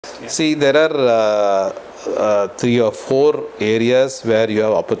Yeah. See, there are 3 or 4 areas where you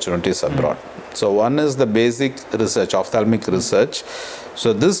have opportunities abroad. So one is the basic research, ophthalmic research.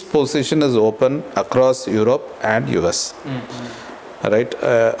 So this position is open across Europe and US. Right?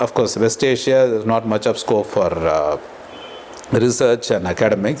 Of course, West Asia, there's not much of scope for research and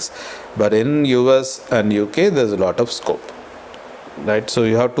academics, but in US and UK, there's a lot of scope. Right? So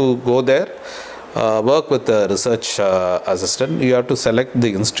you have to go there, work with the research assistant. You have to select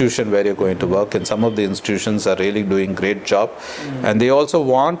the institution where you're going to work, and some of the institutions are really doing great job. And they also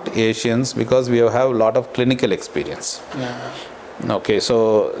want Asians because we have a lot of clinical experience. Yeah. Okay,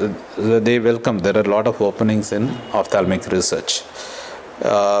 so they welcome. There are a lot of openings in ophthalmic research.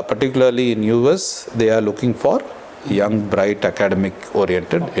 Particularly in US, they are looking for young, bright,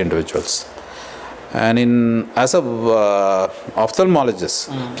 academic-oriented individuals. And as a ophthalmologist,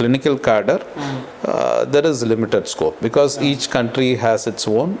 clinical cadre, there is limited scope because each country has its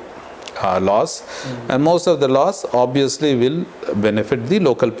own laws, and most of the laws obviously will benefit the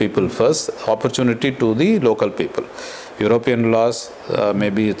local people first, opportunity to the local people. European laws,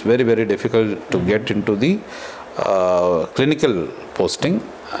 maybe it's very, very difficult to get into the clinical posting,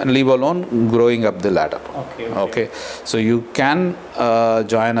 and leave alone growing up the ladder. Okay. So you can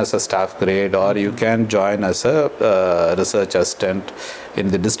join as a staff grade, or you can join as a research assistant in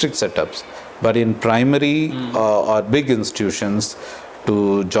the district setups. But in primary or big institutions,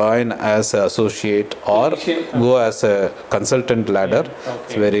 to join as an associate or go as a consultant ladder,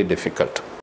 it's very difficult.